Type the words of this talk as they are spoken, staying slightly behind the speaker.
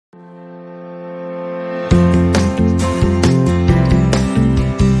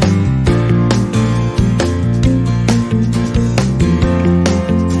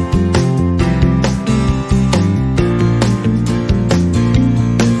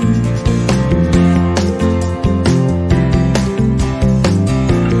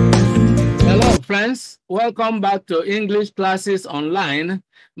Welcome back to English Classes Online.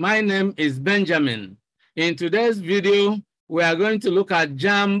 My name is Benjamin. In today's video, we are going to look at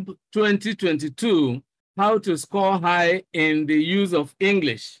Jamb 2022, how to score high in the use of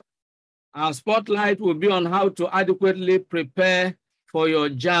English. Our spotlight will be on how to adequately prepare for your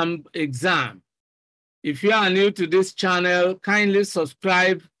Jamb exam. If you are new to this channel, kindly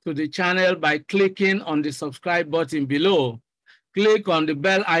subscribe to the channel by clicking on the subscribe button below. Click on the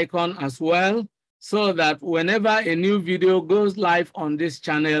bell icon as well, so that whenever a new video goes live on this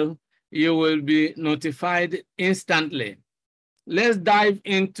channel, you will be notified instantly. Let's dive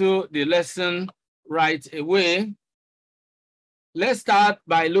into the lesson right away. Let's start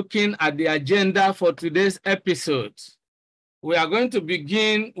by looking at the agenda for today's episode. We are going to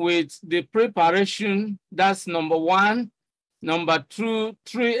begin with the preparation. That's number one. Number two,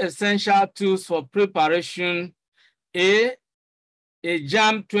 3 essential tools for preparation. A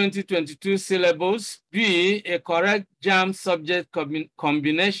Jamb 2022 syllabus. B, a correct Jamb subject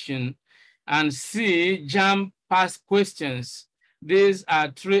combination. And C, Jamb past questions. These are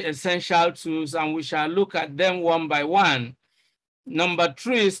 3 essential tools, and we shall look at them one by one. Number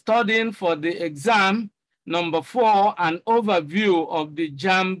 3, studying for the exam. Number 4, an overview of the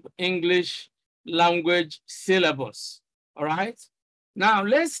Jamb English language syllabus. All right. Now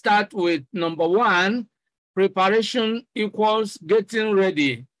let's start with number 1. Preparation equals getting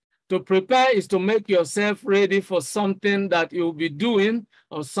ready. To prepare is to make yourself ready for something that you'll be doing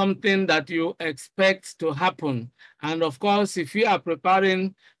or something that you expect to happen. And of course, if you are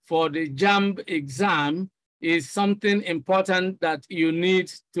preparing for the Jamb exam, is something important that you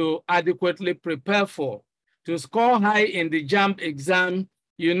need to adequately prepare for. To score high in the Jamb exam,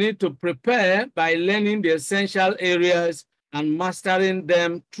 you need to prepare by learning the essential areas and mastering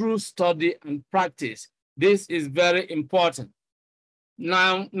them through study and practice. This is very important.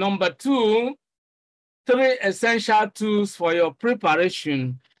 Now, number 2, 3 essential tools for your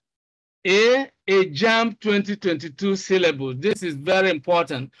preparation. A Jamb 2022 syllabus. This is very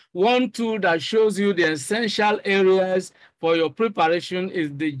important. One tool that shows you the essential areas for your preparation is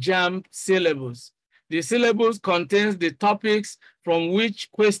the Jamb syllabus. The syllabus contains the topics from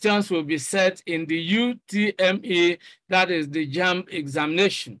which questions will be set in the UTME, that is the Jamb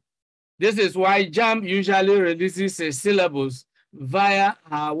examination. This is why Jamb usually releases a syllabus via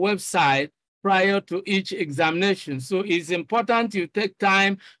our website prior to each examination. So it's important you take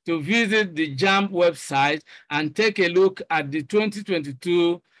time to visit the Jamb website and take a look at the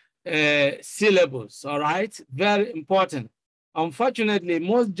 2022 syllabus, all right? Very important. Unfortunately,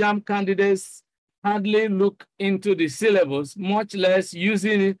 most Jamb candidates hardly look into the syllabus, much less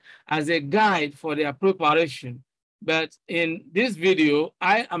using it as a guide for their preparation. But in this video,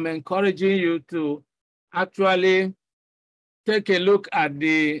 I am encouraging you to actually take a look at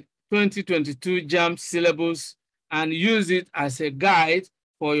the 2022 Jamb syllabus and use it as a guide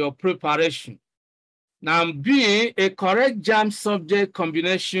for your preparation. Now, B, a correct Jamb subject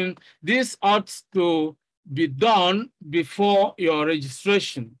combination. This ought to be done before your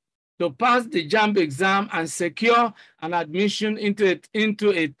registration. To pass the Jamb exam and secure an admission into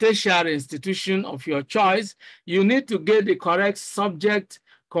a tertiary institution of your choice, you need to get the correct subject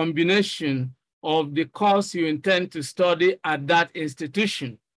combination of the course you intend to study at that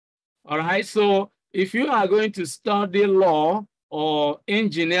institution. All right, so if you are going to study law or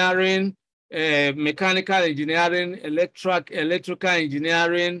engineering, mechanical engineering, electrical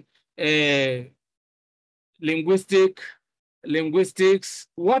engineering, linguistics,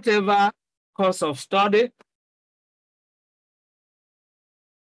 whatever course of study,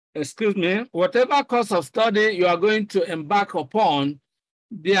 whatever course of study you are going to embark upon,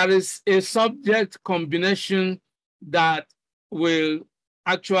 there is a subject combination that will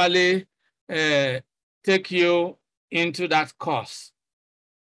actually take you into that course.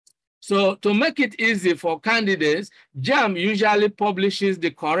 So to make it easy for candidates, Jamb usually publishes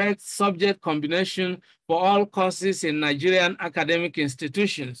the correct subject combination for all courses in Nigerian academic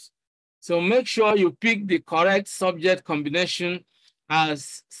institutions. So make sure you pick the correct subject combination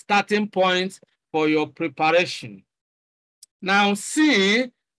as starting point for your preparation. Now, C,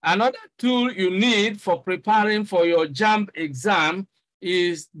 another tool you need for preparing for your Jamb exam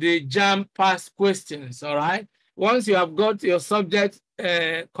is the Jamb past questions, all right? Once you have got your subject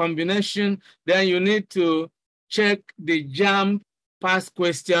combination, then you need to check the Jamb past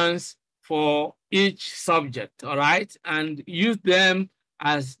questions for each subject, all right? And use them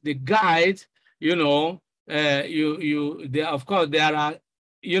as the guide, you know, of course, there are,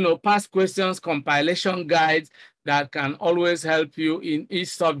 past questions compilation guides that can always help you in each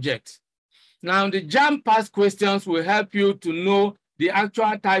subject. Now, the Jamb past questions will help you to know the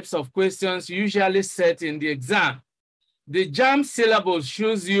actual types of questions usually set in the exam. The Jamb syllabus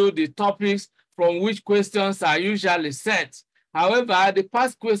shows you the topics from which questions are usually set. However, the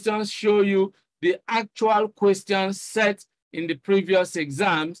past questions show you the actual questions set in the previous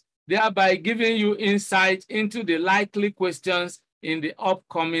exams, thereby giving you insight into the likely questions in the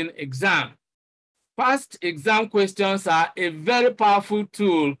upcoming exam. Past exam questions are a very powerful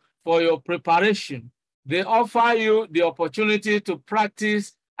tool for your preparation. They offer you the opportunity to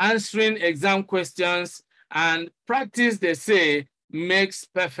practice answering exam questions, and practice, they say, makes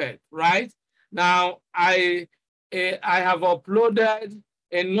perfect, right? Now, I have uploaded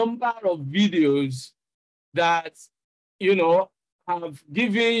a number of videos that, have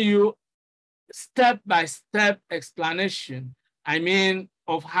given you step-by-step explanation,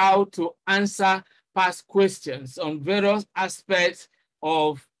 of how to answer past questions on various aspects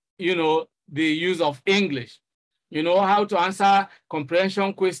of, the use of English. How to answer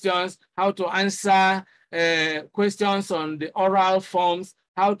comprehension questions, how to answer questions on the oral forms,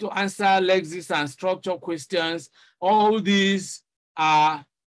 how to answer lexis and structure questions. All these are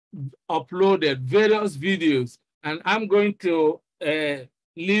uploaded, various videos, and I'm going to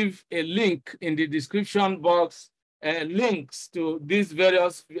leave a link in the description box, links to these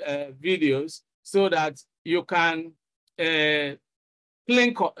various videos, so that you can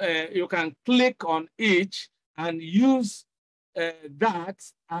click on each and use that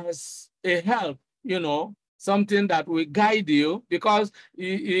as a help, something that will guide you, because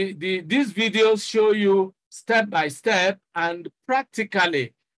these videos show you step by step and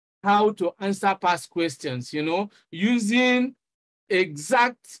practically how to answer past questions, using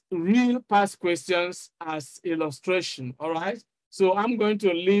exact real past questions as illustration, all right? So I'm going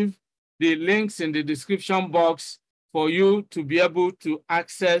to leave the links in the description box for you to be able to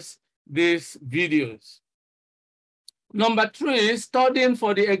access these videos. Number 3, studying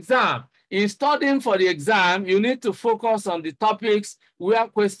for the exam. In studying for the exam, you need to focus on the topics where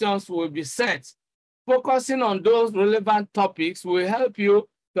questions will be set. Focusing on those relevant topics will help you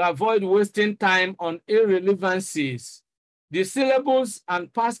to avoid wasting time on irrelevancies. The syllabus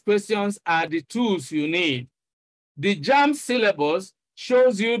and past questions are the tools you need. The Jamb syllabus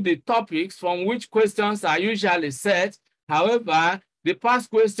shows you the topics from which questions are usually set. However, the past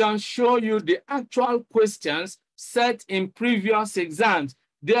questions show you the actual questions set in previous exams,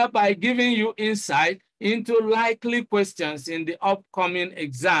 thereby giving you insight into likely questions in the upcoming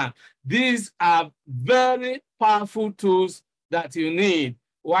exam. These are very powerful tools that you need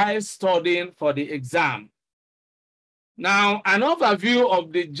while studying for the exam. Now, an overview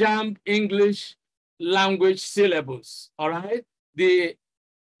of the Jamb English language syllabus, all right? The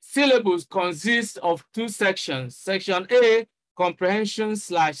syllabus consists of 2 sections. Section A,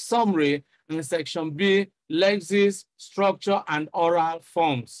 comprehension/summary, and Section B, lexis, structure, and oral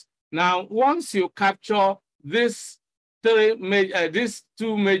forms. Now, once you capture these 2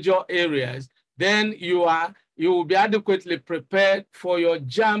 major areas, then you will be adequately prepared for your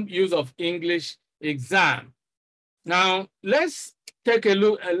Jamb use of English exam. Now, let's take a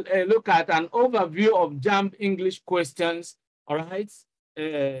look at an overview of Jamb English questions, all right?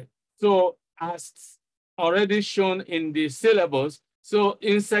 So as already shown in the syllabus, so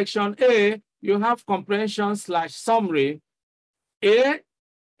in Section A, you have comprehension/summary. A,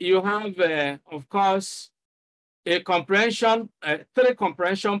 you have, of course, a comprehension, 3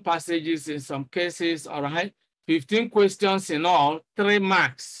 comprehension passages in some cases, all right? 15 questions in all, 3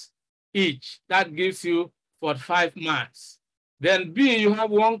 marks each. That gives you 45 marks. Then B, you have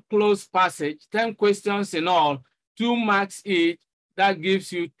 1 closed passage, 10 questions in all, 2 marks each. That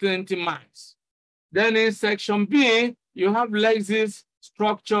gives you 20 marks. Then in Section B, you have lexis,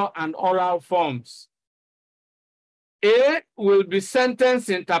 structure, and oral forms. A will be sentence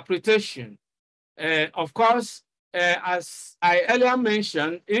interpretation. Of course, as I earlier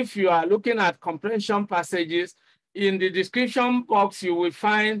mentioned, if you are looking at comprehension passages, in the description box, you will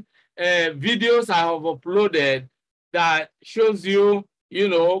find videos I have uploaded that shows you,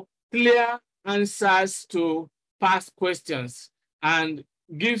 clear answers to past questions and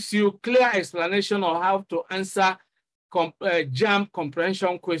gives you clear explanation of how to answer Jamb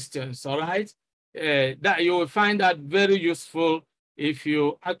comprehension questions, all right? That you will find that very useful if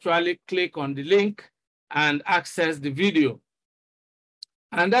you actually click on the link and access the video.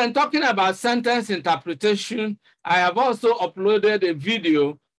 And then talking about sentence interpretation, I have also uploaded a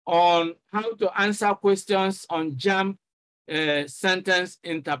video on how to answer questions on Jamb sentence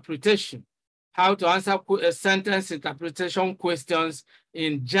interpretation, how to answer sentence interpretation questions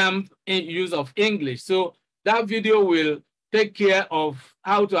in Jamb use of English. So that video will take care of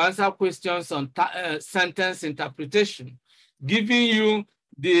how to answer questions on sentence interpretation. giving you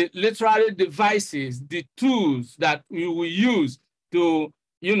the literary devices, the tools that you will use to,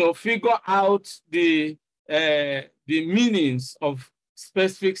 figure out the meanings of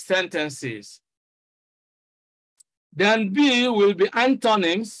specific sentences. Then B will be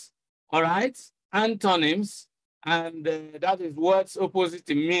antonyms, all right? Antonyms, and that is words opposite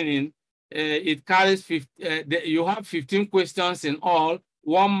in meaning. It carries, you have 15 questions in all,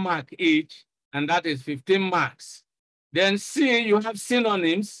 1 mark each, and that is 15 marks. Then C, you have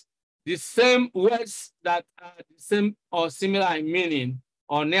synonyms, the same words that are the same or similar in meaning,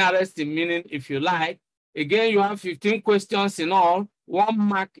 or nearest in meaning if you like. Again, you have 15 questions in all, 1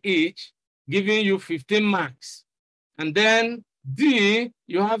 mark each, giving you 15 marks. And then D,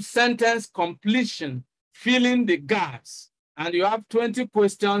 you have sentence completion, filling the gaps. And you have 20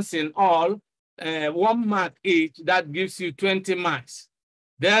 questions in all, 1 mark each, that gives you 20 marks.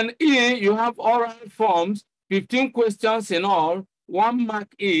 Then E, you have oral forms, 15 questions in all, 1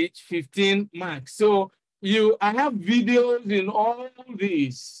 mark each, 15 marks. So I have videos in all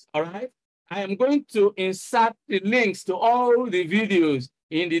these, all right? I am going to insert the links to all the videos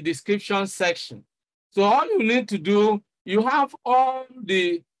in the description section. So all you need to do, you have all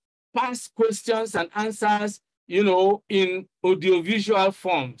the past questions and answers, in audiovisual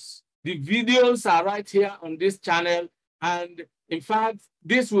forms. The videos are right here on this channel. And in fact,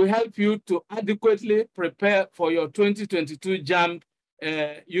 this will help you to adequately prepare for your 2022 Jamb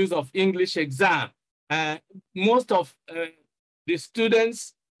use of English exam. Most of the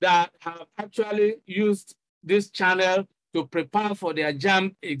students that have actually used this channel to prepare for their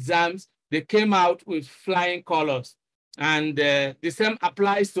Jamb exams, they came out with flying colors. And the same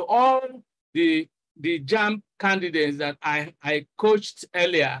applies to all the Jamb candidates that I coached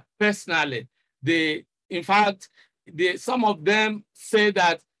earlier personally. In fact, some of them say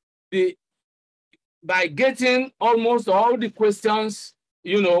that by getting almost all the questions,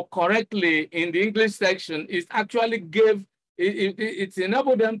 correctly in the English section, it actually it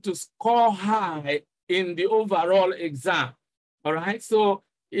enabled them to score high in the overall exam. All right, so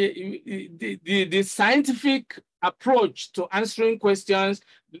the scientific approach to answering questions,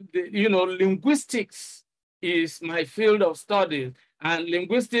 linguistics is my field of study, and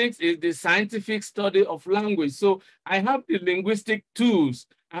linguistics is the scientific study of language. So I have the linguistic tools,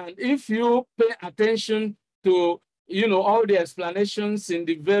 and if you pay attention to all the explanations in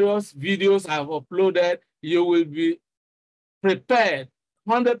the various videos I've uploaded, you will be prepared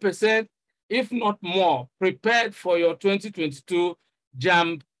 100%, if not more, prepared for your 2022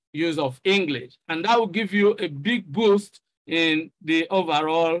 Jamb use of English. And that will give you a big boost in the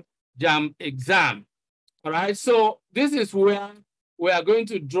overall Jamb exam. All right, so this is where we are going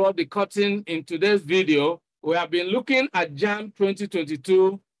to draw the curtain in today's video. We have been looking at Jamb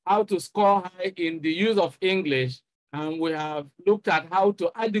 2022, how to score high in the use of English, and we have looked at how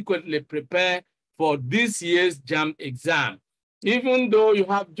to adequately prepare for this year's Jamb exam. Even though you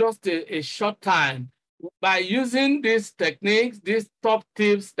have just a short time, by using these techniques, these top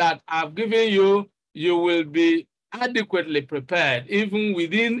tips that I've given you, you will be adequately prepared, even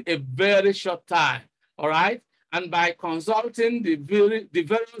within a very short time, all right? And by consulting the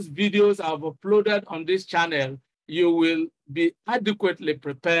various videos I've uploaded on this channel, you will be adequately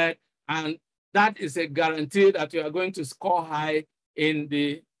prepared, and that is a guarantee that you are going to score high in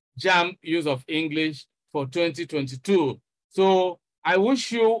the Jamb use of English for 2022. So I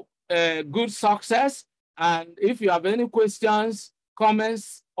wish you good success. And if you have any questions,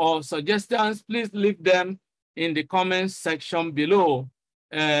 comments, or suggestions, please leave them in the comments section below.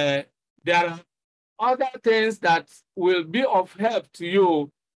 There are other things that will be of help to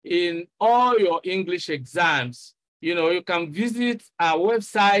you in all your English exams. You can visit our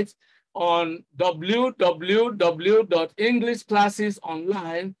website on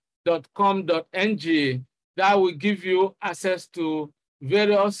www.englishclassesonline.com.ng. That will give you access to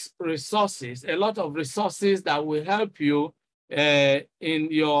various resources, a lot of resources that will help you in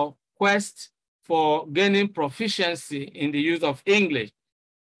your quest for gaining proficiency in the use of English.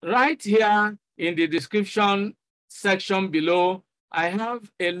 Right here in the description section below, I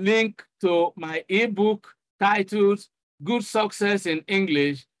have a link to my ebook titled Good Success in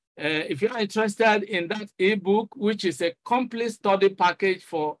English. If you're interested in that ebook, which is a complete study package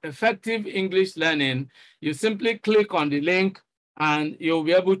for effective English learning, you simply click on the link and you'll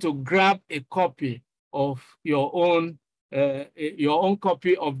be able to grab a copy of your own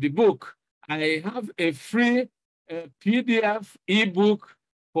copy of the book. I have a free PDF ebook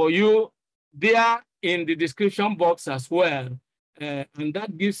for you there in the description box as well. And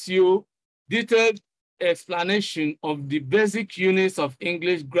that gives you detailed explanation of the basic units of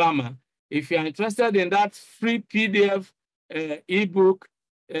English grammar. If you're interested in that free PDF ebook,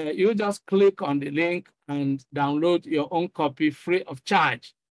 you just click on the link and download your own copy free of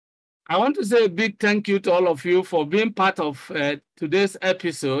charge. I want to say a big thank you to all of you for being part of today's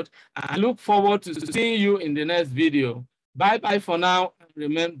episode. I look forward to seeing you in the next video. Bye-bye for now, and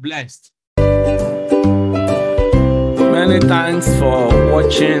remain blessed. Many thanks for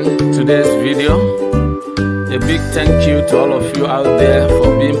watching today's video. A big thank you to all of you out there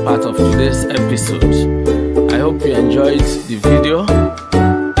for being part of today's episode. I hope you enjoyed the video.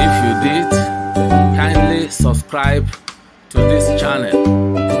 If you did, kindly subscribe to this channel.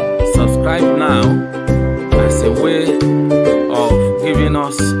 Subscribe now as a way of giving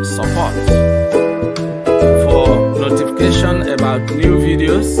us support. For notification about new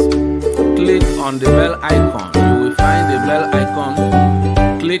videos, click on the bell icon. You will find the bell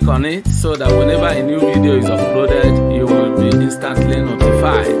icon. Click on it so that whenever a new video is uploaded, you will be instantly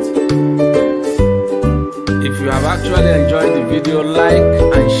notified. If you have actually enjoyed the video, like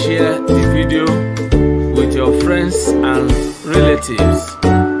and share the video with your friends and relatives.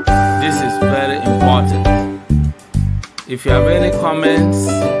 This is very important. If you have any comments,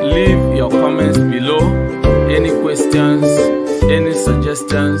 leave your comments below. Any questions, any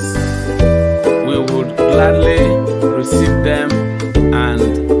suggestions, we would gladly receive them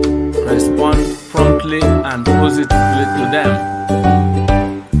and respond promptly and positively to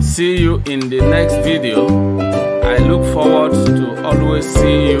them. See you in the next video. I look forward to always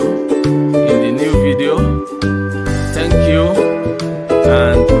seeing you in the new video. Thank you.